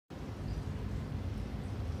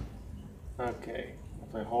Okay,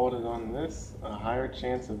 if I hold it on this, a higher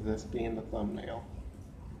chance of this being the thumbnail.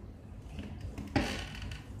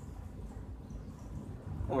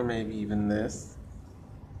 Or maybe even this.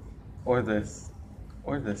 Or this.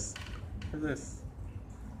 Or this. Or this.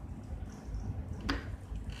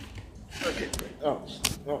 Okay, oh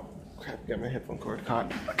crap, got my headphone cord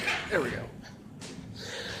caught. Okay, there we go.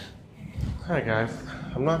 Hi guys,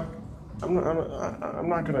 I'm not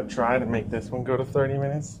gonna try to make this one go to 30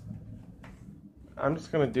 minutes. I'm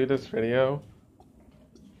just gonna do this video,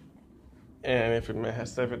 and if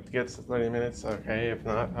it gets to 30 minutes, okay. If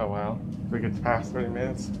not, oh well. If it gets past 30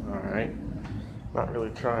 minutes, all right. Not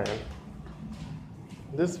really trying.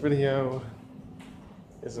 This video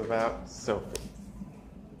is about Sophie.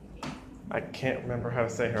 I can't remember how to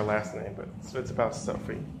say her last name, but it's about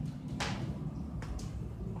Sophie.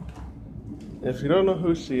 If you don't know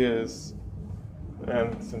who she is,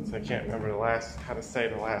 and since I can't remember how to say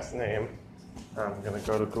the last name, I'm gonna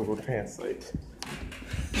go to Google Translate.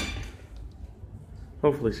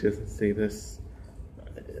 Hopefully she doesn't see this.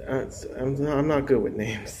 I'm not good with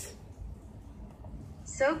names.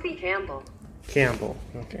 Sophie Campbell. Campbell,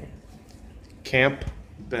 okay. Campbell.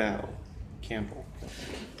 Campbell.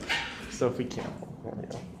 Sophie Campbell, there we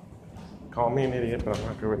go. Call me an idiot, but I'm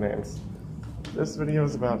not good with names. This video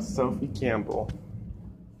is about Sophie Campbell.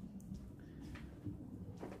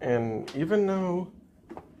 And even though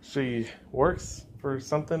she works for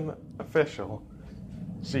something official,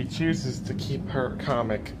 she chooses to keep her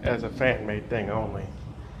comic as a fan-made thing only.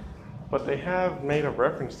 But they have made a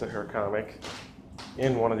reference to her comic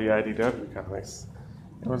in one of the IDW comics.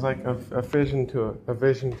 It was like a vision to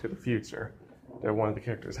the future that one of the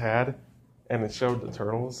characters had, and it showed the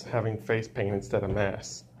turtles having face paint instead of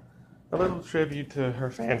masks. A little tribute to her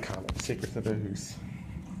fan comic, Secrets of the Ooze.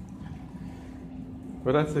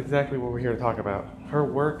 But that's exactly what we're here to talk about. Her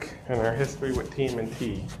work and her history with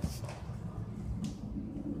TMNT.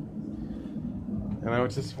 And I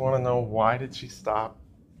would just want to know, why did she stop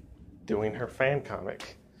doing her fan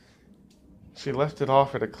comic? She left it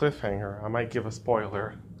off at a cliffhanger. I might give a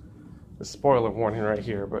spoiler warning right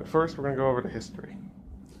here. But first we're going to go over the history.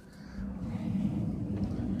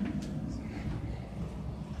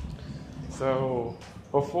 So,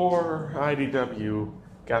 before IDW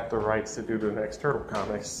got the rights to do the next Turtle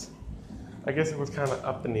comics, I guess it was kind of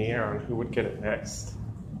up in the air on who would get it next.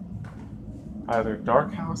 Either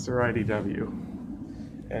Dark House or IDW.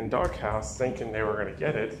 And Dark House, thinking they were going to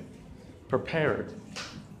get it, prepared.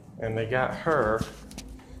 And they got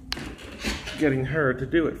getting her to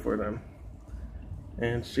do it for them.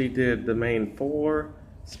 And she did the main four: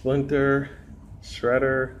 Splinter,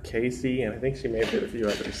 Shredder, Casey, and I think she may have did a few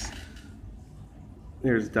others.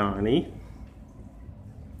 There's Donnie,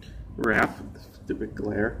 Raph, the big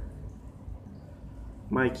glare,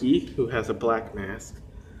 Mikey, who has a black mask.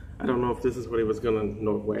 I don't know if this is what he was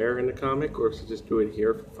gonna wear in the comic, or if she just drew it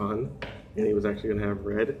here for fun, and he was actually gonna have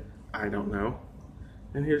red. I don't know.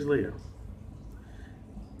 And here's Leo.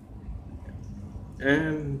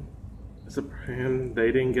 And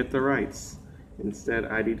they didn't get the rights. Instead,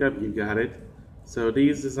 IDW got it. So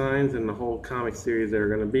these designs and the whole comic series they were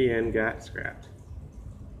gonna be in got scrapped.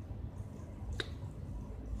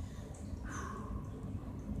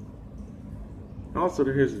 Also,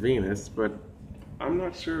 there's Venus, but I'm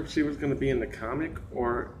not sure if she was going to be in the comic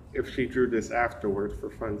or if she drew this afterwards for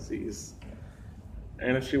funsies.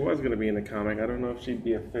 And if she was going to be in the comic, I don't know if she'd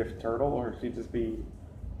be a fifth turtle or if she'd just be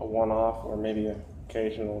a one-off or maybe an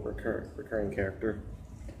occasional recurring character.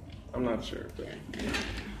 I'm not sure, but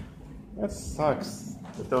that sucks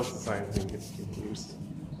that those designs didn't get used.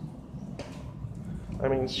 I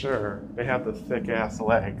mean, sure, they have the thick-ass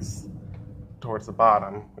legs towards the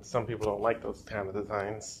bottom, but some people don't like those kind of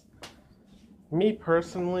designs. Me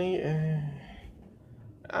personally,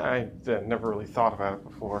 I never really thought about it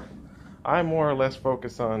before. I more or less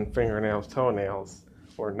focus on fingernails, toenails,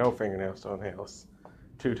 or no fingernails, toenails,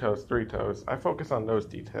 2 toes, 3 toes. I focus on those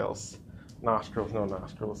details. Nostrils, no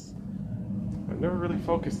nostrils. I've never really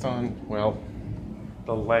focused on, well,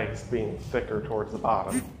 the legs being thicker towards the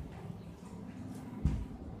bottom.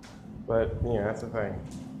 But, yeah, that's the thing.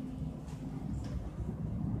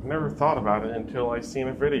 Never thought about it until I seen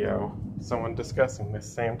a video, someone discussing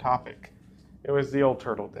this same topic. It was the old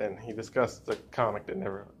Turtle Den. He discussed the comic that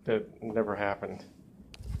never happened.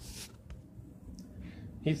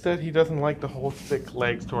 He said he doesn't like the whole thick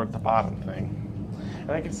legs toward the bottom thing. And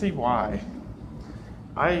I can see why.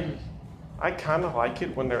 I kind of like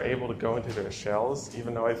it when they're able to go into their shells,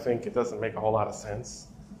 even though I think it doesn't make a whole lot of sense,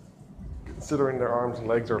 considering their arms and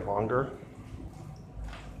legs are longer.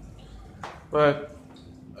 But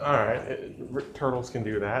Alright, turtles can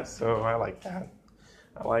do that, so I like that.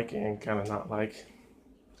 I like it and kind of not like.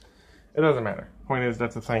 It doesn't matter. Point is,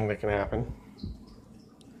 that's a thing that can happen.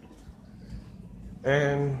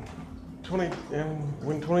 And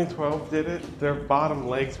when 2012 did it, their bottom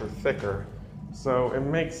legs were thicker, so it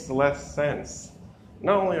makes less sense.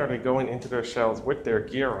 Not only are they going into their shells with their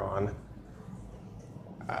gear on,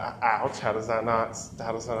 ouch! How does that not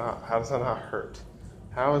hurt?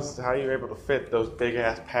 How are you able to fit those big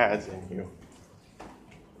ass pads in you?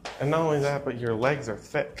 And not only that, but your legs are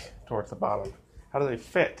thick towards the bottom. How do they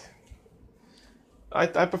fit? I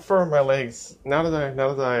prefer my legs now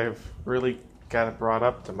that I've really got it brought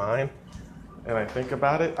up to mine, and I think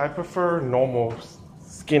about it. I prefer normal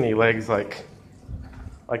skinny legs, like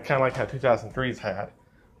kind of like how 2003's had,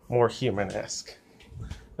 more human-esque.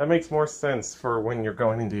 That makes more sense for when you're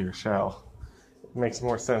going into your shell. It makes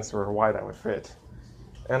more sense for why that would fit.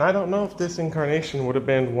 And I don't know if this incarnation would have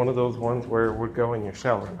been one of those ones where it would go in your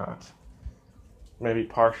shell or not. Maybe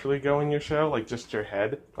partially go in your shell, like just your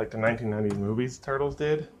head, like the 1990s movies Turtles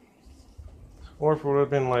did. Or if it would have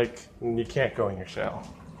been like, you can't go in your shell.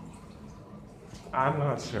 I'm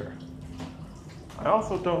not sure. I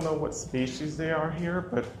also don't know what species they are here,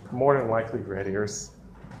 but more than likely red ears.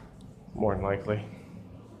 More than likely.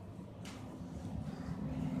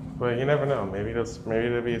 But you never know, maybe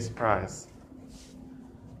there'll be a surprise.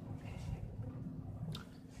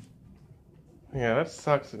 Yeah, that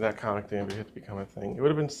sucks that that comic didn't get to become a thing. It would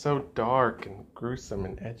have been so dark and gruesome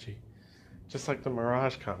and edgy. Just like the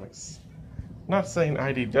Mirage comics. Not saying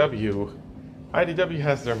IDW. IDW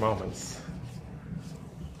has their moments.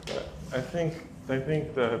 But I think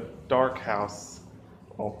the Dark House,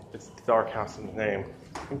 well, it's the Dark House in the name.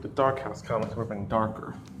 I think the Dark House comics would have been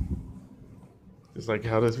darker. Just like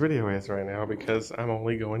how this video is right now, because I'm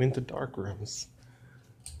only going into dark rooms.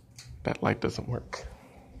 That light doesn't work.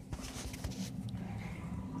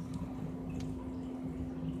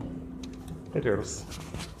 Hey Turtles.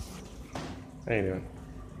 How you doing?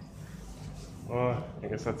 Well, I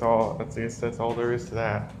guess that's all there is to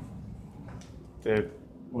that. It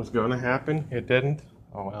was gonna happen, it didn't.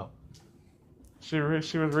 Oh well. She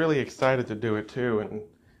was really excited to do it too, and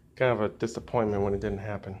kind of a disappointment when it didn't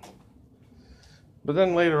happen. But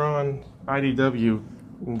then later on,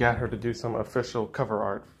 IDW got her to do some official cover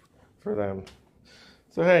art for them.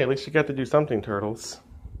 So hey, at least she got to do something, Turtles.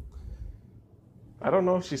 I don't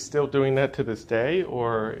know if she's still doing that to this day,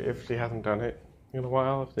 or if she hasn't done it in a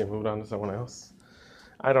while, if they moved on to someone else.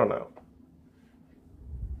 I don't know.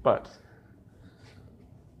 But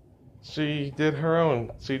she did her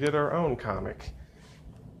own comic.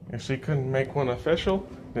 If she couldn't make one official,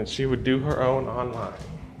 then she would do her own online.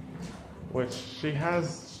 Which she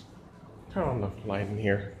has. Turn on the light in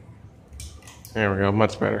here. There we go,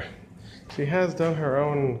 much better. She has done her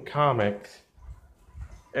own comic,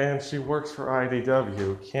 and she works for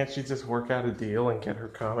IDW. Can't she just work out a deal and get her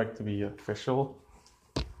comic to be official?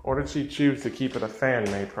 Or did she choose to keep it a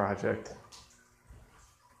fan-made project?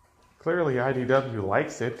 Clearly IDW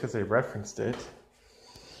likes it because they referenced it.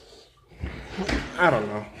 I don't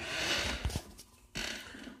know.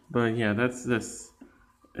 But yeah, that's this.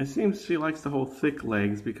 It seems she likes the whole thick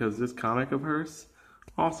legs because this comic of hers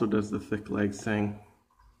also does the thick legs thing.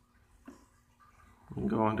 We can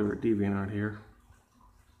go on to her DeviantArt here.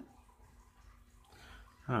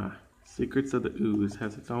 Secrets of the Ooze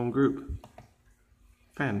has its own group.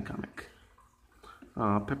 Fan comic.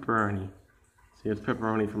 Pepperoni. See, it's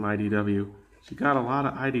Pepperoni from IDW. She got a lot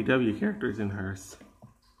of IDW characters in hers.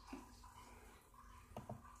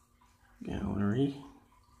 Gallery.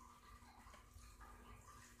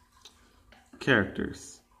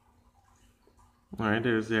 Characters. Alright,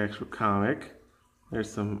 there's the actual comic.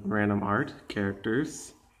 There's some random art.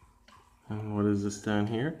 Characters. And what is this down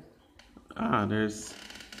here? There's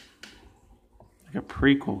like a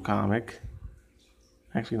prequel comic.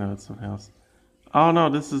 Actually, no, it's something else. Oh no,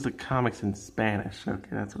 this is the comics in Spanish. Okay,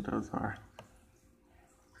 that's what those are.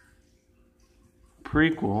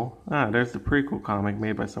 Prequel. There's the prequel comic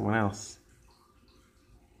made by someone else.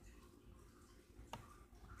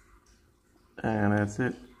 And that's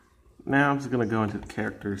it. Now I'm just gonna go into the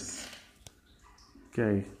characters.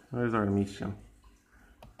 Okay, there's Artemisium.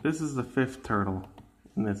 This is the 5th turtle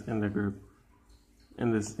in the group.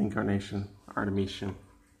 In this incarnation, Artemisium.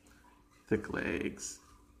 Thick legs.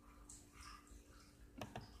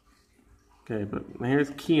 Okay, but here's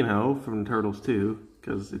Kino from Turtles 2,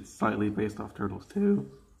 because it's slightly based off Turtles 2.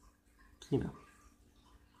 Kino.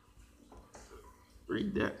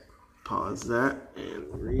 Read that. Pause that and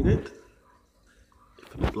read it,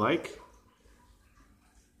 if you'd like.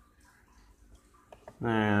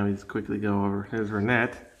 Let me just quickly go over. Here's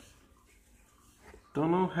Renette.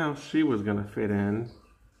 Don't know how she was gonna fit in,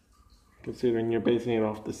 considering you're basing it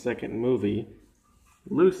off the second movie.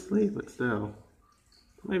 Loosely, but still.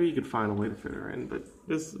 Maybe you could find a way to fit her in, but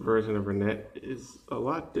this version of Renette is a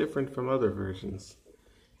lot different from other versions.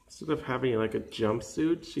 Instead of having like a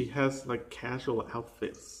jumpsuit, she has like casual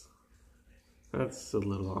outfits. That's a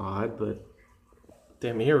little odd, but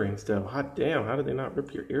damn earrings though. Hot damn, how did they not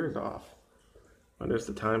rip your ears off? Oh, there's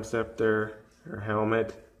the time scepter, her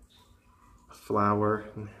helmet, a flower.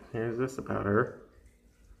 Here's this about her.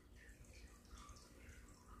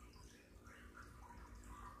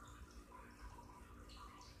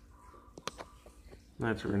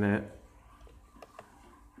 That's Renette.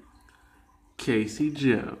 Casey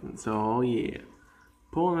Jones, oh yeah.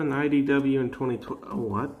 Pulling an IDW in 2012. Oh,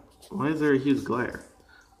 what? Why is there a huge glare?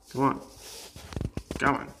 Come on.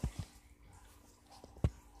 Come on.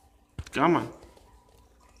 Come on.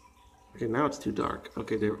 Okay, now it's too dark.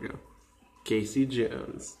 Okay, there we go. Casey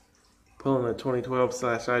Jones. Pulling a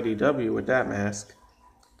 2012/IDW with that mask.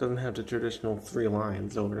 Doesn't have the traditional 3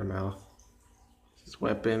 lines over the mouth. Just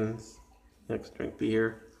weapons. Likes to drink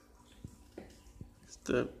beer. It's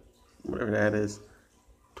the, whatever that is.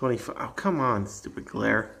 25. Oh, come on, stupid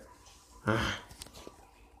glare.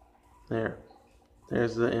 There.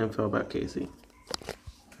 There's the info about Casey.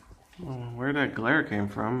 Where that glare came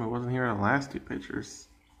from, it wasn't here in the last 2 pictures.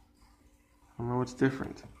 I don't know what's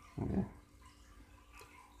different. Okay.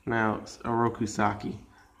 Now, Orokusaki.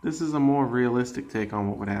 This is a more realistic take on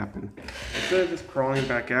what would happen. Instead of just crawling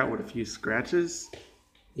back out with a few scratches,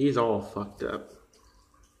 he's all fucked up.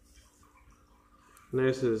 And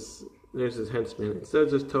there's his henchman. Instead of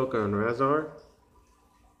just Toka and Razar,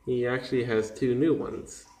 he actually has 2 new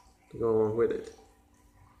ones to go along with it.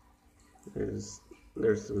 There's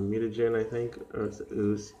some mutagen, I think, or it's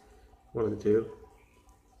ooze. One of the 2.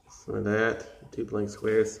 Some of that. 2 blank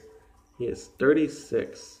squares. He is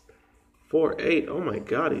 36. 4'8". Oh my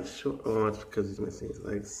god, he's short. Oh, it's because he's missing his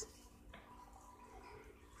legs.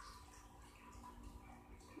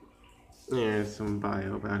 There's some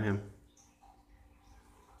bio about him.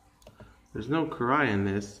 There's no Karai in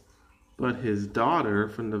this, but his daughter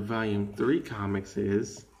from the Volume 3 comics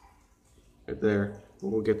is right there.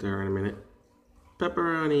 We'll get there in a minute.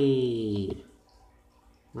 Pepperoni!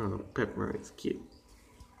 Oh, Pepperoni's cute.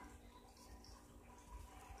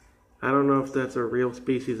 I don't know if that's a real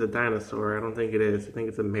species of dinosaur. I don't think it is. I think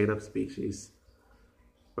it's a made-up species.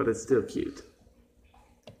 But it's still cute.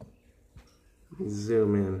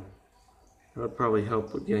 Zoom in. That would probably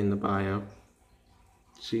help with getting the bio.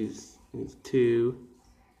 She's 2.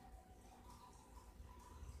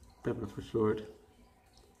 Pepper for short.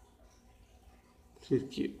 She's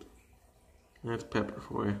cute. That's Pepper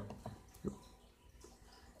for you.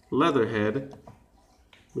 Leatherhead.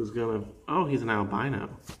 Who's gonna... Oh, he's an albino.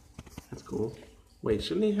 That's cool. Wait,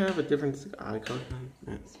 shouldn't he have a different eye color?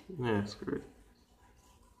 Yeah, screwed.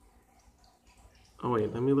 Oh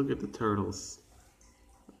wait, let me look at the turtles.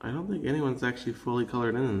 I don't think anyone's actually fully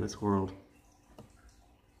colored in this world.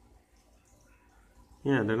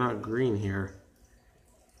 Yeah, they're not green here.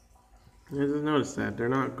 I just noticed that. They're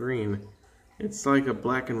not green. It's like a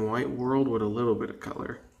black and white world with a little bit of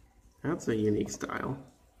color. That's a unique style.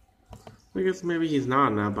 I guess maybe he's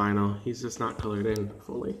not an albino. He's just not colored in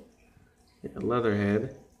fully. Yeah,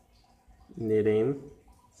 Leatherhead. Knitting.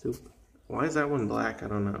 Soup. Why is that one black? I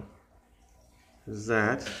don't know. Is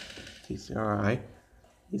that TCRI?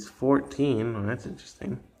 He's 14. Oh, that's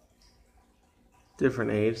interesting.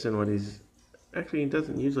 Different age than what he's... Actually, he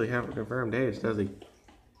doesn't usually have a confirmed age, does he?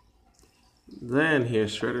 Then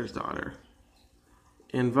here's Shredder's daughter.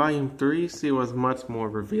 In Volume 3, she was much more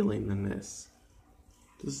revealing than this.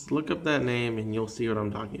 Just look up that name and you'll see what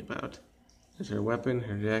I'm talking about. There's her weapon,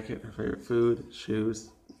 her jacket, her favorite food, shoes,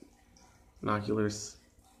 binoculars.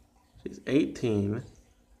 She's 18.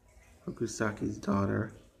 Okusaki's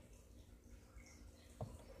daughter.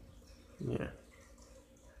 Yeah.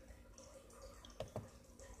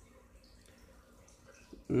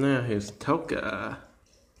 Now here's Toka.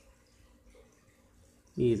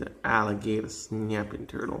 He's an alligator snapping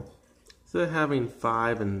turtle. Instead of having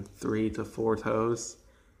 5 and 3 to 4 toes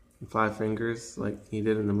and 5 fingers like he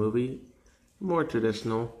did in the movie, more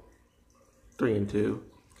traditional. 3 and 2.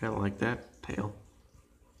 Kind of like that. Tail.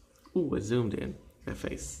 Ooh, I zoomed in. That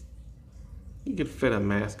face. You could fit a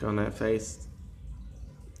mask on that face.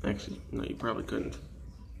 Actually, no, you probably couldn't.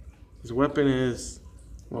 His weapon is,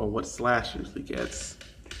 well, what Slash usually gets.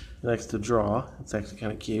 He likes to draw. It's actually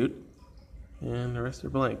kind of cute. And the rest are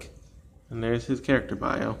blank. And there's his character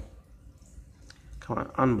bio. Come on,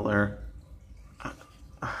 unblur.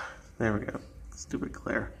 There we go. Stupid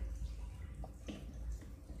glare.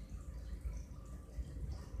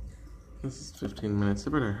 This is 15 minutes.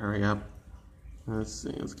 I better hurry up. Let's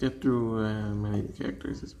see. Let's get through as many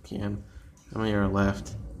characters as we can. How many are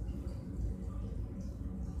left?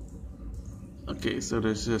 Okay, so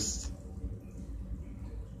there's just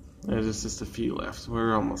a few left.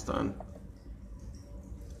 We're almost done.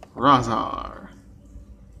 Razor.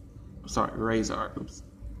 Sorry, Razor. Oops.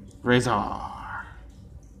 Razor.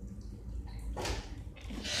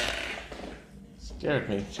 Scared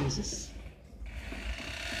me. Jesus.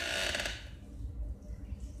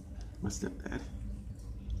 My stepdad.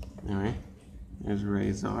 Anyway, there's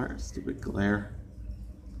Razor. Stupid glare.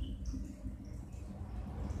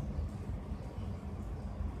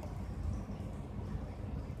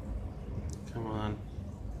 Come on.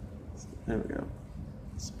 There we go.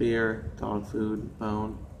 Spear, dog food,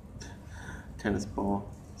 bone, tennis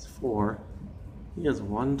ball. It's 4. He has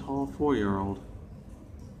one tall 4-year-old.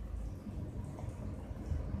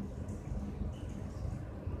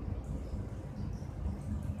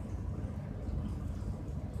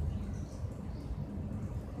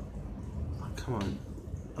 Come on,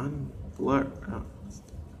 unblur. Oh,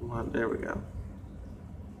 come on, there we go.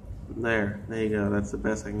 There you go. That's the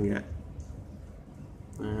best I can get.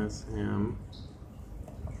 There's him.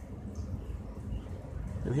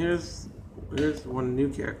 And here's one new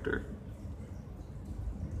character.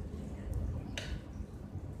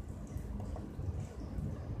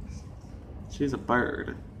 She's a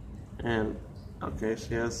bird, and okay,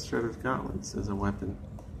 she has shredded gauntlets as a weapon.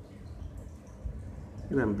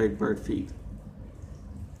 Look at them big bird feet.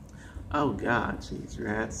 Oh god, jeez,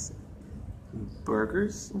 rats.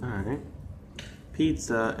 Burgers? Alright.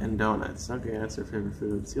 Pizza and donuts. Okay, that's her favorite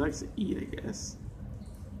food. She likes to eat, I guess.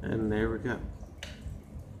 And there we go.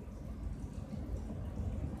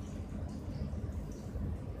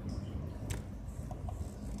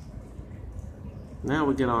 Now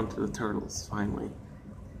we get on to the turtles, finally.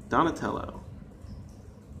 Donatello,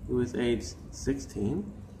 who is age 16.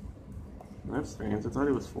 That's strange, I thought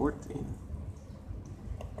he was 14.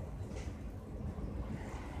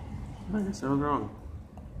 I guess I was wrong.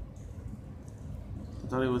 I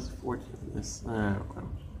thought he was 14.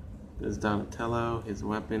 Well. There's Donatello, his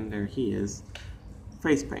weapon, there he is.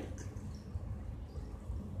 Face paint.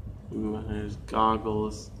 There's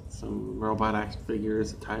goggles, some robot action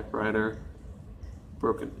figures, a typewriter,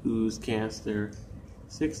 broken ooze canister.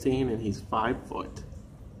 16 and he's 5 foot.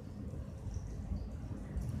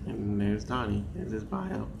 And there's Donnie, there's his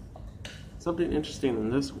bio. Something interesting in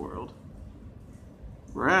this world.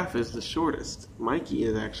 Raph is the shortest. Mikey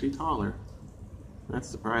is actually taller. That's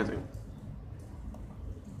surprising.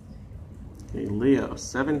 Okay, Leo,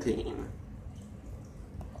 17.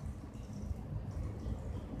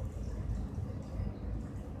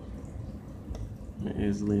 There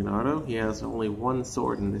is Leonardo. He has only one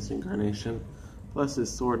sword in this incarnation. Plus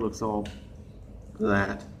his sword looks all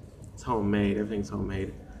that. It's homemade. Everything's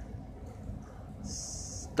homemade.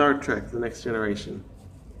 Star Trek, The Next Generation.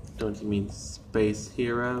 Don't you mean Space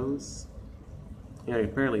Heroes? Yeah,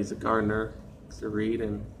 apparently he's a gardener. Likes to read,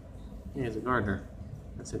 and yeah, he's a gardener.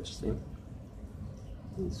 That's interesting.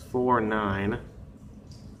 He's 4'9".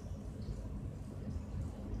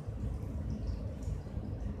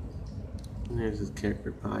 And there's his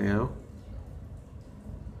character bio.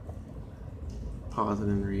 Pause it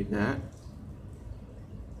and read that.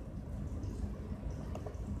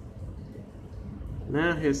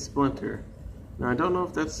 Now here's Splinter. Now I don't know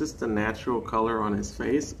if that's just the natural color on his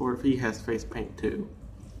face or if he has face paint too.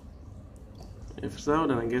 If so,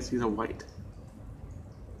 then I guess he's a white.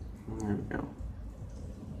 There we go.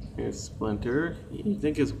 Here's Splinter. You'd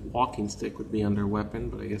think his walking stick would be under weapon,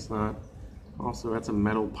 but I guess not. Also, that's a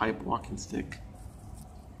metal pipe walking stick.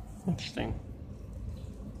 Interesting.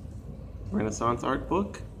 Renaissance art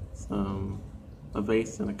book. A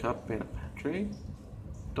vase and a cup and a tray.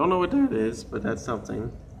 Don't know what that is, but that's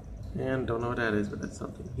something. And don't know what that is, but that's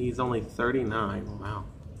something. He's only 39. Wow.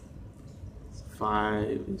 He's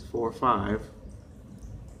 4'5".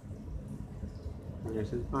 And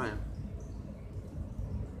there's his bio.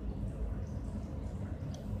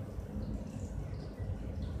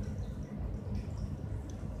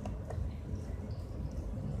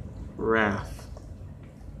 Raph.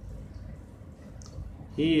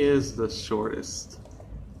 He is the shortest.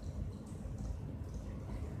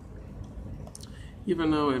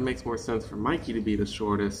 Even though it makes more sense for Mikey to be the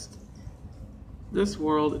shortest, this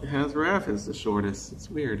world has Raph as the shortest. It's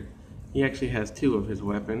weird. He actually has 2 of his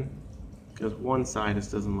weapon, because one side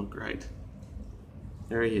just doesn't look right.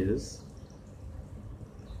 There he is.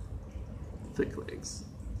 Thick legs.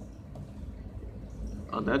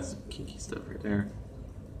 Oh, that's kinky stuff right there.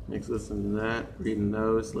 Next, listen to that. Reading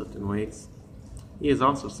those, lifting weights. He is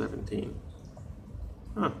also 17.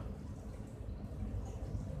 Huh.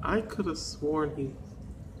 I could have sworn he...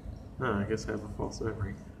 Oh, I guess I have a false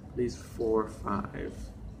memory. But he's 4 or 5.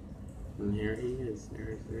 And here he is.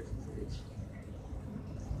 There's his age.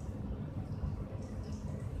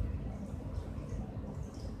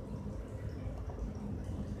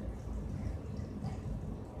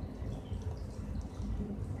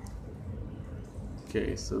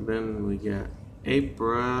 Okay, so then we get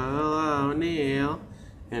April O'Neil,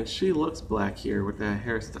 and she looks black here with that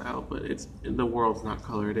hairstyle, but the world's not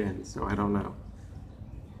colored in, so I don't know.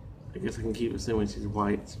 I guess I can keep assuming she's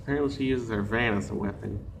white. Apparently she uses her van as a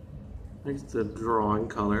weapon. Likes to draw in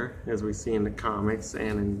color, as we see in the comics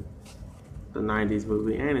and in the 90s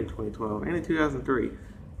movie, and in 2012, and in 2003.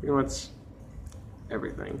 Pretty much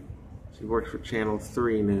everything. She works for Channel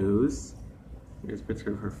 3 News. Here's a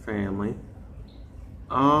picture of her family.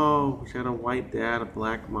 Oh, she had a white dad, a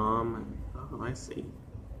black mom. Oh, I see.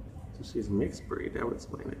 So she's mixed breed. That would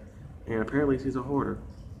explain it. And apparently she's a hoarder.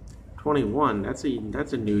 21. That's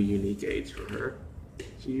a new unique age for her.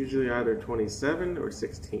 She's usually either 27 or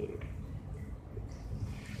 16.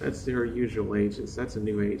 That's her usual ages. That's a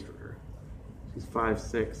new age for her. She's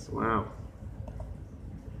 5'6". Wow.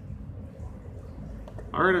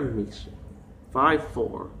 Artemisia,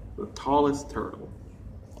 5'4", the tallest turtle.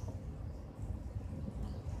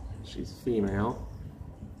 She's female.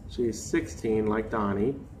 She's 16, like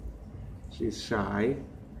Donnie. She's shy.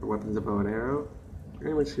 Her weapon's a bow and arrow.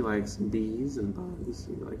 Apparently she likes bees and bugs.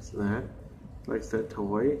 She likes that. She likes that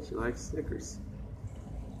toy. She likes Snickers.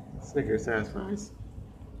 Snickers satisfies.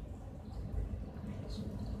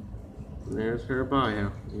 And there's her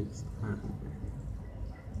bio. It's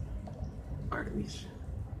Artemisia.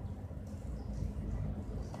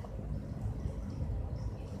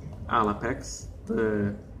 Alapex,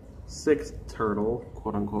 the 6th turtle,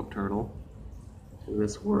 quote-unquote turtle, in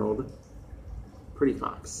this world. Pretty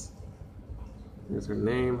fox. There's her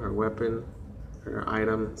name, her weapon, her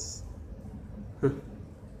items.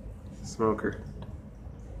 Smoker.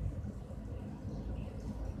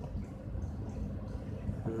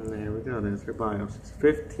 And there we go, there's her bio. She's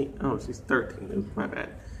 15, oh, she's 13, oops, my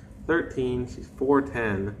bad. 13, she's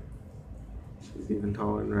 4'10". She's even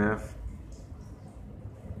taller than Raph.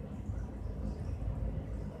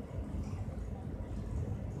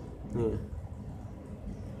 Yeah.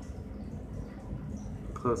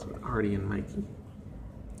 Close with Artie and Mikey.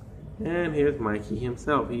 And here's Mikey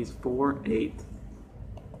himself. He's 4'8".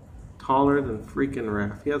 Taller than freaking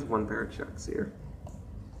Raph. He has one pair of chucks here.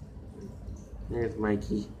 There's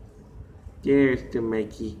Mikey. There's the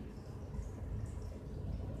Mikey.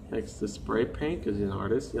 He likes to spray paint because he's an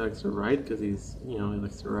artist. He likes to write because he's, he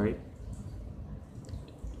likes to write.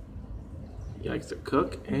 He likes to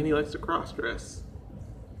cook and he likes to cross dress.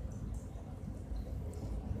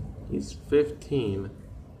 He's 15.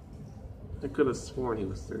 I could have sworn he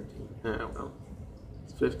was 13. I don't know.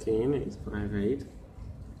 He's 15, he's 5'8".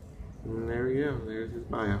 And there we go, there's his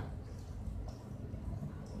bio.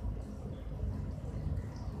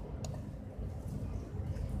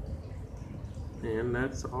 And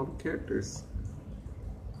that's all the characters.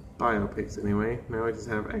 Bio pics anyway. Now I just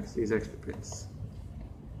have these extra pics.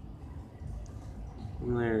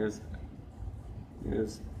 And there's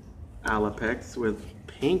Alapex with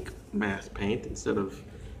pink mask paint instead of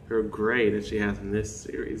her gray that she has in this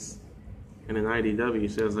series. And in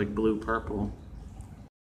IDW she has like blue purple.